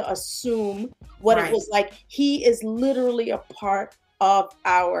have to assume what it was like. He is literally a part of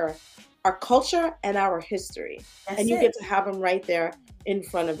our culture and our history. And you get to have him right there in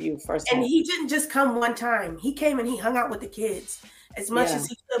front of you first. And he didn't just come one time. He came and he hung out with the kids as much as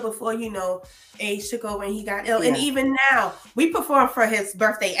he could before, age took over and he got ill. And even now, we perform for his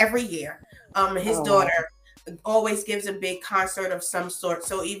birthday every year. His daughter always gives a big concert of some sort.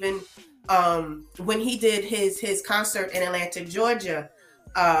 So even when he did his concert in Atlanta, Georgia,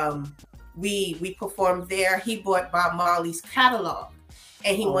 we performed there. He bought Bob Marley's catalog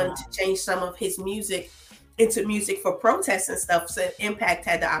and he wanted to change some of his music into music for protests and stuff. So Impact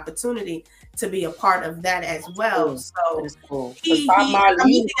had the opportunity to be a part of that as well. So cool. He got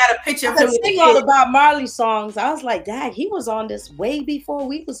a picture of him. Sing all the Bob Marley songs. I was like, Dad, he was on this way before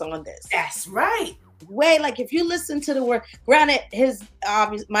we was on this. That's right. Way, like, if you listen to the word, granted,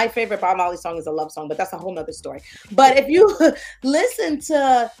 my favorite Bob Marley song is a love song, but that's a whole nother story. But if you listen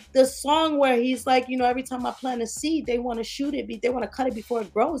to the song where he's like, every time I plant a seed, they want to shoot it, they want to cut it before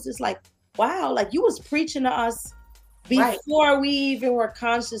it grows. It's like, wow, like you was preaching to us before we even were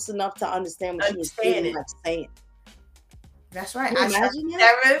conscious enough to understand what you was saying. That's right. I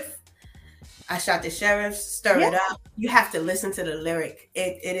shot the sheriff, stir it up. You have to listen to the lyric.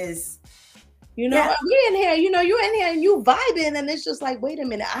 It is. We in here, you're in here and you vibing, and it's just like, wait a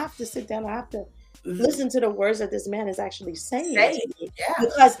minute, I have to sit down. I have to listen to the words that this man is actually saying.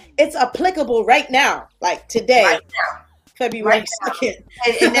 Because it's applicable right now, like today. Right now. February 2nd,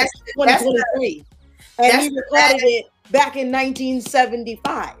 and that's 2023. And he recorded it back in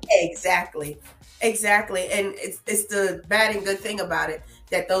 1975. Exactly. And it's the bad and good thing about it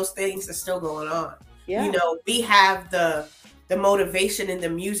that those things are still going on. Yeah. We have the motivation in the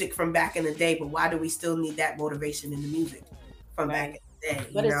music from back in the day, but why do we still need that motivation in the music from back in the day?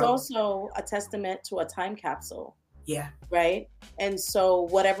 But it's also a testament to a time capsule. Yeah. Right? And so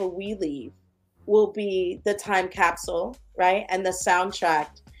whatever we leave will be the time capsule, right? And the soundtrack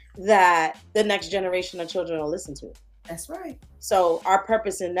that the next generation of children will listen to. That's right. So our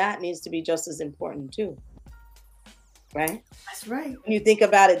purpose in that needs to be just as important too. Right? That's right. When you think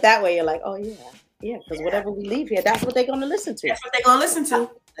about it that way, you're like, oh yeah, because whatever we leave here, that's what they're going to listen to. That's what they're going to listen to.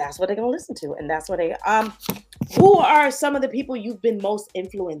 That's what they're going to listen to. And that's what who are some of the people you've been most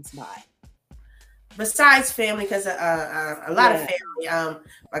influenced by? Besides family, because a lot of family.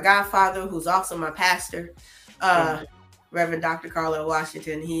 My godfather, who's also my pastor, Reverend Dr. Carlo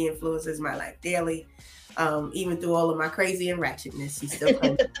Washington, he influences my life daily. Even through all of my crazy and ratchetness, he's still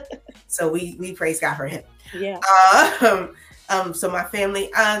coming. So we praise God for him. Yeah. So my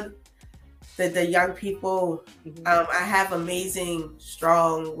family, the young people, I have amazing,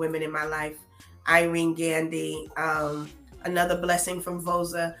 strong women in my life. Irene Gandy, another blessing from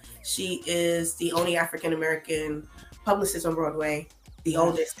Voza. She is the only African-American publicist on Broadway, the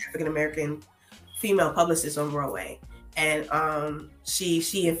oldest African-American female publicist on Broadway. And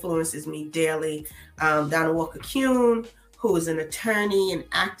she influences me daily. Donna Walker-Kuhn, who is an attorney and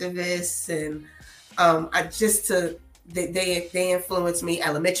activist, and they influence me.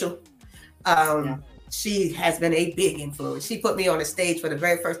 Ella Mitchell, she has been a big influence. She put me on a stage for the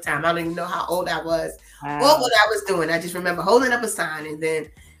very first time. I don't even know how old I was or what I was doing. I just remember holding up a sign and then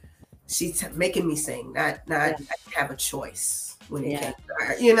she's making me sing. I didn't have a choice when it came to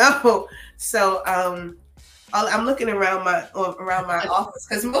her, So I'm looking around my office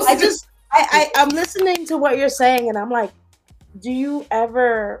because I'm listening to what you're saying and I'm like, do you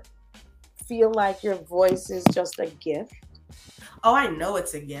ever feel like your voice is just a gift? Oh, I know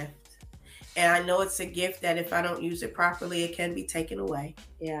it's a gift. And I know it's a gift that if I don't use it properly, it can be taken away.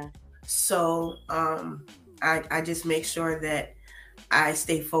 Yeah. So I just make sure that I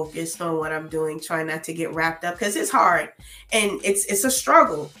stay focused on what I'm doing, try not to get wrapped up because it's hard and it's a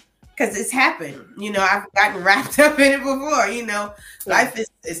struggle because it's happened. You know, I've gotten wrapped up in it before. You know, life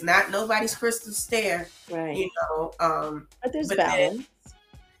is not nobody's crystal stair. Right. You know, but there's balance.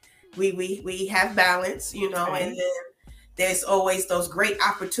 We have balance. You know, Right. and then there's always those great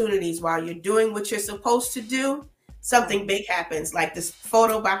opportunities while you're doing what you're supposed to do. Something big happens, like this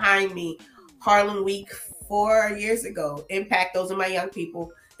photo behind me, Harlem Week 4 years ago. Impact. Those are my young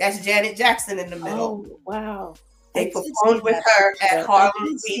people. That's Janet Jackson in the middle. Oh, wow. They performed with her at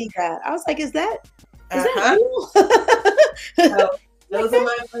Harlem Week. I was like, is that Uh-huh. you? So, those are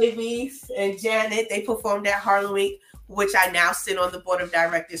my babies and Janet. They performed at Harlem Week, which I now sit on the board of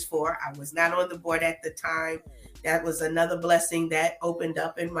directors for. I was not on the board at the time. That was another blessing that opened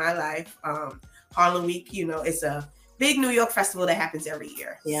up in my life. Harlem Week, you know, it's a big New York festival that happens every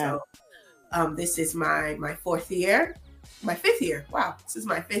year. Yeah. So this is my 4th year, my 5th year. Wow, this is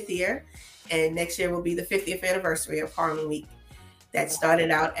my 5th year. And next year will be the 50th anniversary of Harlem Week. That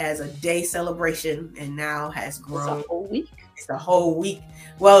started out as a day celebration and now has grown. It's a whole week. It's a whole week.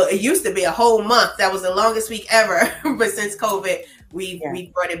 Well, it used to be a whole month. That was the longest week ever. But since COVID, we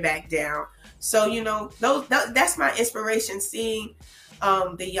brought it back down. So, you know, that's my inspiration, seeing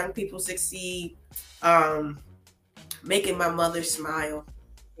the young people succeed, making my mother smile.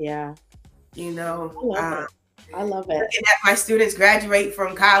 Yeah. You know, I love it. Looking at my students graduate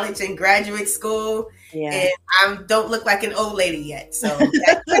from college and graduate school. Yeah. And I don't look like an old lady yet. So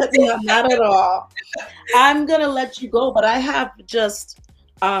not at all. I'm going to let you go, but I have just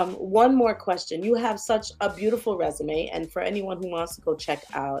one more question. You have such a beautiful resume. And for anyone who wants to go check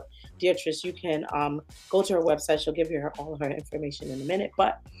out Deatrice, you can go to her website. She'll give you all her information in a minute.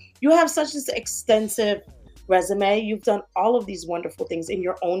 But you have such this extensive resume. You've done all of these wonderful things in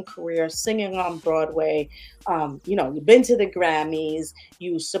your own career, singing on Broadway. You know, you've been to the Grammys.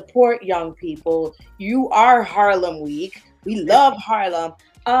 You support young people. You are Harlem Week. We love Harlem.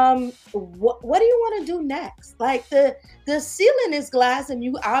 What do you want to do next? Like the ceiling is glass and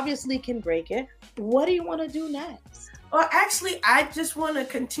you obviously can break it. What do you want to do next? Well, actually, I just want to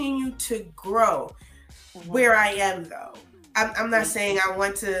continue to grow where I am, though. I'm not saying I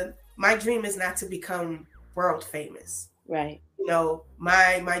want to, my dream is not to become world famous. Right. You know,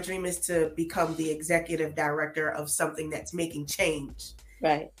 my dream is to become the executive director of something that's making change.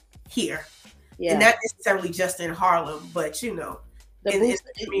 Right. Here. Yeah. And not necessarily just in Harlem, but, you know,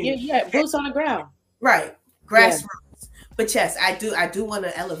 boots on the ground. Right. Grassroots. Yeah. But yes, I do want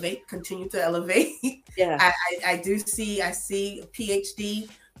to elevate, continue to elevate. Yeah. I see a PhD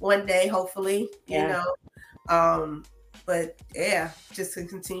one day, hopefully, you know. But yeah, just to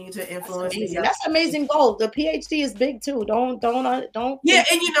continue to influence. That's an amazing goal. The PhD is big too. Don't. Yeah,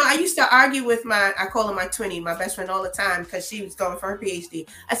 and you know, I used to argue with I call her my twinnie, my best friend, all the time, because she was going for her PhD.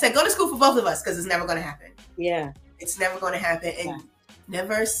 I said, go to school for both of us, because it's never going to happen. Yeah, it's never going to happen, and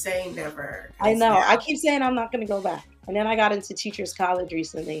never say never. I know. I keep saying I'm not going to go back, and then I got into Teachers College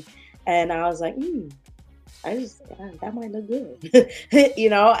recently, and I was like, that might look good, you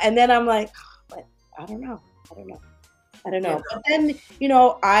know. And then I'm like, but I don't know. Yeah. But then, you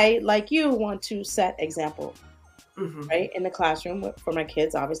know, I, like you, want to set example, right? In the classroom for my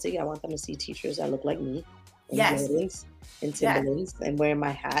kids. Obviously, I want them to see teachers that look like me. In Timberlands and wearing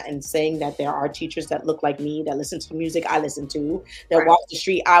my hat and saying that there are teachers that look like me, that listen to the music I listen to, that walk the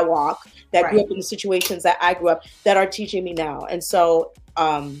street I walk, that grew up in the situations that I grew up, that are teaching me now. And so,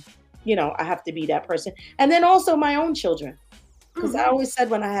 you know, I have to be that person. And then also my own children. Because I always said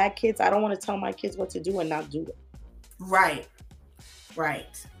when I had kids, I don't want to tell my kids what to do and not do it. Right.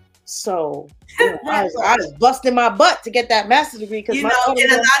 So you know, I was busting my butt to get that master's degree because and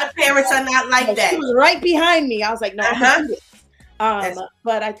a lot of parents are not like that. She was right behind me. I was like, no, I'm gonna do it.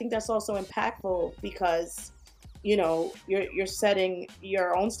 But I think that's also impactful because, you know, you're setting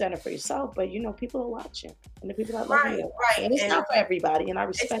your own standard for yourself, but you know, people are watching, and the people that love you, and it's not for everybody, and I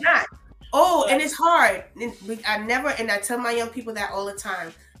respect. It's not. And it's hard. I tell my young people that all the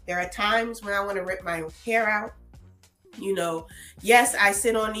time. There are times when I want to rip my hair out. You know, yes, I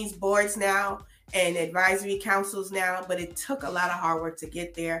sit on these boards now and advisory councils now, but it took a lot of hard work to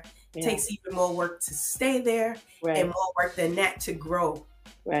get there. It takes even more work to stay there and more work than that to grow.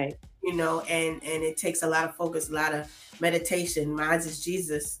 Right. You know, and it takes a lot of focus, a lot of meditation. Mine is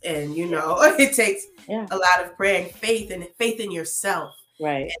Jesus. And, you know, it takes a lot of prayer and faith in yourself.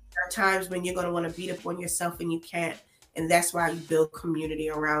 Right. And there are times when you're going to want to beat up on yourself and you can't. And that's why you build community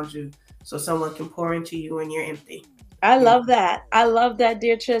around you so someone can pour into you when you're empty. I love that. I love that,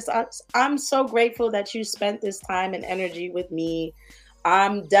 Deatrice. I'm so grateful that you spent this time and energy with me.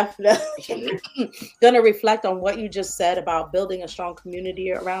 I'm definitely going to reflect on what you just said about building a strong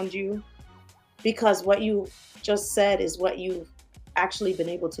community around you, because what you just said is what you've actually been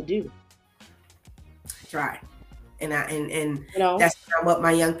able to do. Try. And know, that's what I want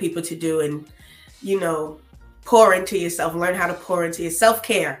my young people to do. And, pour into yourself, learn how to pour into your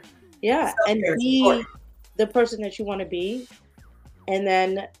self-care. Yeah. Self-care and be the person that you want to be. And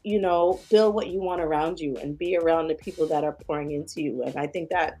then, build what you want around you and be around the people that are pouring into you. And I think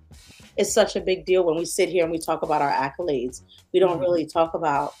that is such a big deal when we sit here and we talk about our accolades. We don't really talk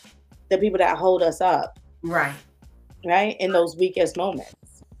about the people that hold us up. Right. Right. In those weakest moments.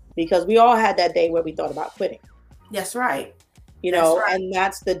 Because we all had that day where we thought about quitting. That's right. And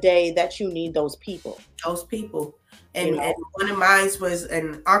that's the day that you need those people. And one of mine was,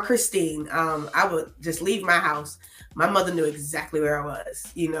 and Aunt Christine, I would just leave my house. My mother knew exactly where I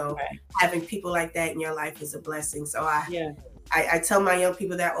was. Right. Having people like that in your life is a blessing. So I tell my young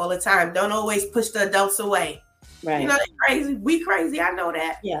people that all the time. Don't always push the adults away. Right. They're crazy. We crazy. I know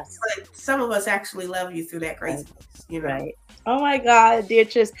that. Yes. But some of us actually love you through that craziness. Right. Oh my God,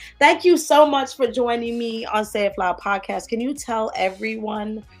 Deatrice, thank you so much for joining me on Say It Loud podcast. Can you tell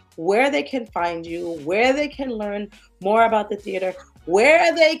everyone where they can find you, where they can learn more about the theater,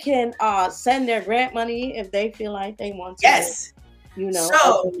 where they can send their grant money if they feel like they want to? Yes.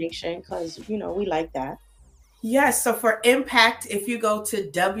 Donation, because, we like that. Yes. So for Impact, if you go to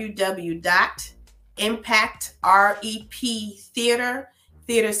www.impactrep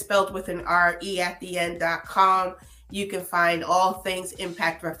theater spelled with an R-E at the end.com, you can find all things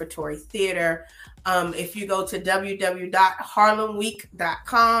Impact Repertory Theater. If you go to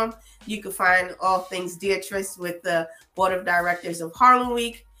www.harlemweek.com, you can find all things Deatrice with the Board of Directors of Harlem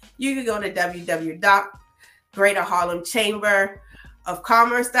Week. You can go to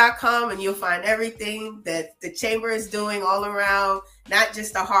www.greaterharlemchamberofcommerce.com, and you'll find everything that the Chamber is doing all around, not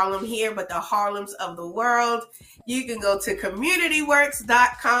just the Harlem here, but the Harlems of the world. You can go to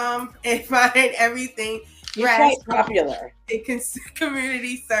communityworks.com and find everything. You're quite popular.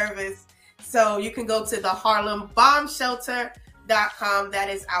 Community service. So you can go to the HarlemBombShelter.com. That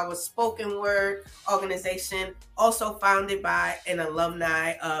is our spoken word organization, also founded by an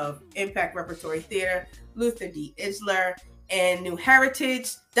alumni of Impact Repertory Theater, Luther D. Isler, and New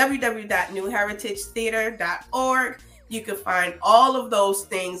Heritage, www.newheritagetheater.org. You can find all of those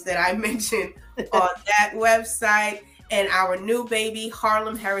things that I mentioned on that website, and our new baby,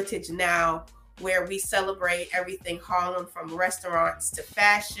 Harlem Heritage Now, where we celebrate everything Harlem, from restaurants to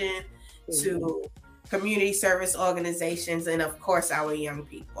fashion to community service organizations, and of course our young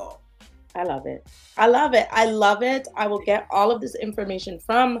people. I love it. I love it. I love it. I will get all of this information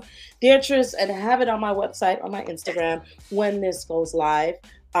from Deatrice and have it on my website, on my Instagram when this goes live,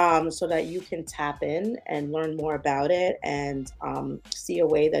 so that you can tap in and learn more about it and see a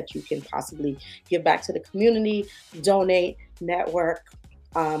way that you can possibly give back to the community, donate, network,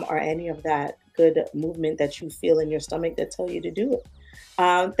 or any of that good movement that you feel in your stomach that tell you to do it.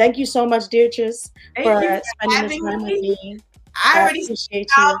 Thank you so much, Deatrice, for spending this time with me. I already appreciate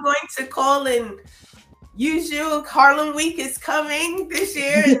you. I'm going to call and use you. Harlem Week is coming this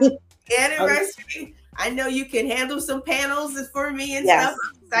year. Anniversary. I know you can handle some panels for me and stuff.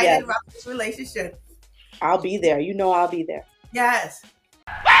 I'm excited about this relationship. I'll be there. I'll be there. Yes.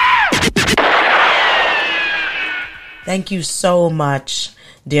 Thank you so much,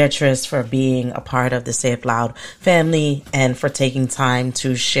 Deatrice, for being a part of the Say It Loud family and for taking time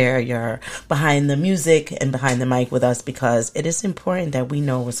to share your behind the music and behind the mic with us, because it is important that we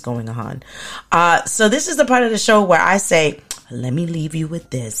know what's going on. So this is the part of the show where I say, let me leave you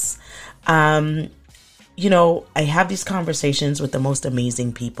with this. I have these conversations with the most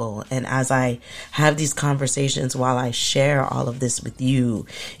amazing people. And as I have these conversations while I share all of this with you,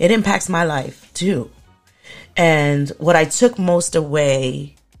 it impacts my life too. And what I took most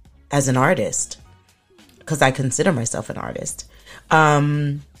away as an artist, because I consider myself an artist,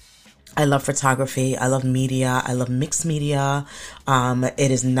 I love photography. I love media. I love mixed media.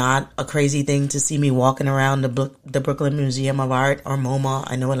 It is not a crazy thing to see me walking around the Brooklyn Museum of Art, or MoMA.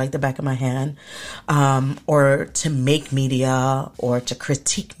 I know it like the back of my hand. Or to make media, or to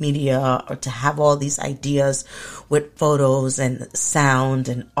critique media, or to have all these ideas with photos and sound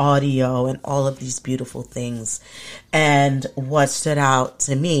and audio and all of these beautiful things. And what stood out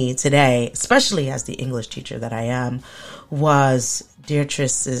to me today, especially as the English teacher that I am, was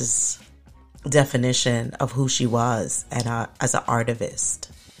Deatrice's definition of who she was and as an artivist,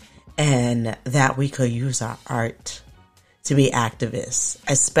 and that we could use our art to be activists,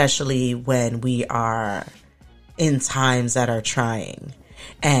 especially when we are in times that are trying.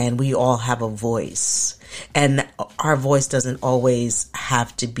 and we all have a voice. And our voice doesn't always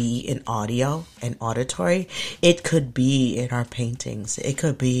have to be in audio and auditory. It could be in our paintings. It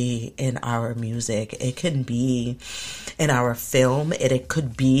could be in our music. It can be in our film. It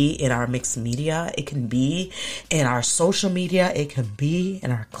could be in our mixed media. It can be in our social media. It can be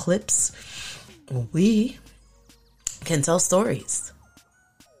in our clips. We can tell stories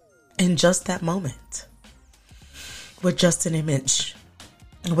in just that moment, with just an image,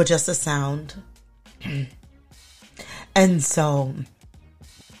 with just a sound. And so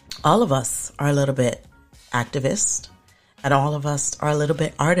all of us are a little bit activist, and all of us are a little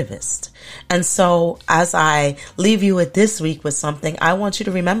bit artivist. And so as I leave you with this week with something, I want you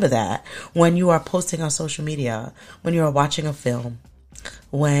to remember that when you are posting on social media, when you are watching a film,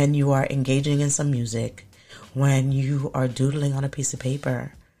 when you are engaging in some music, when you are doodling on a piece of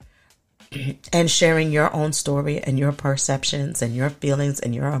paper, and sharing your own story and your perceptions and your feelings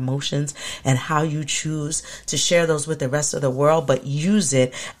and your emotions and how you choose to share those with the rest of the world, but use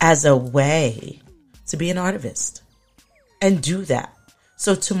it as a way to be an artist and do that.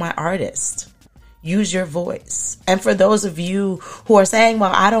 So to my artists, use your voice. And for those of you who are saying,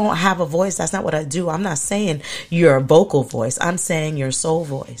 well, I don't have a voice, that's not what I do. I'm not saying your vocal voice. I'm saying your soul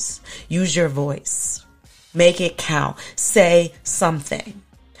voice. Use your voice. Make it count. Say something.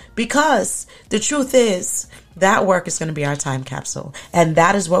 Because the truth is, that work is going to be our time capsule. And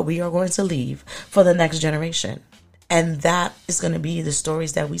that is what we are going to leave for the next generation. And that is going to be the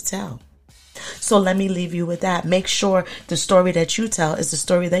stories that we tell. So let me leave you with that. Make sure the story that you tell is the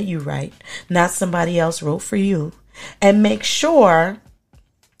story that you write, not somebody else wrote for you. And make sure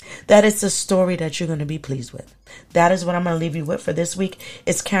that it's a story that you're going to be pleased with. That is what I'm going to leave you with for this week.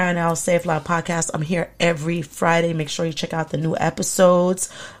 It's Karen L. Say It Loud Podcast. I'm here every Friday. Make sure you check out the new episodes.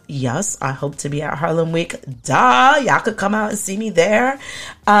 Yes, I hope to be at Harlem Week. Duh, y'all could come out and see me there.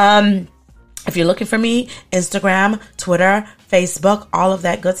 If you're looking for me, Instagram, Twitter, Facebook, all of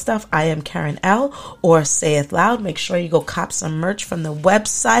that good stuff, I am Karen L. or Say It Loud. Make sure you go cop some merch from the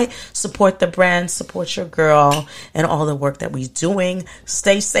website. Support the brand, support your girl, and all the work that we're doing.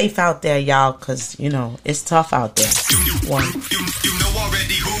 Stay safe out there, y'all, because, you know, it's tough out there. You know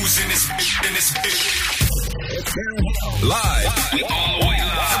already who's in this live. All the way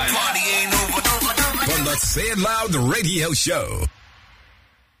live. The party ain't over. From the Say It Loud Radio Show.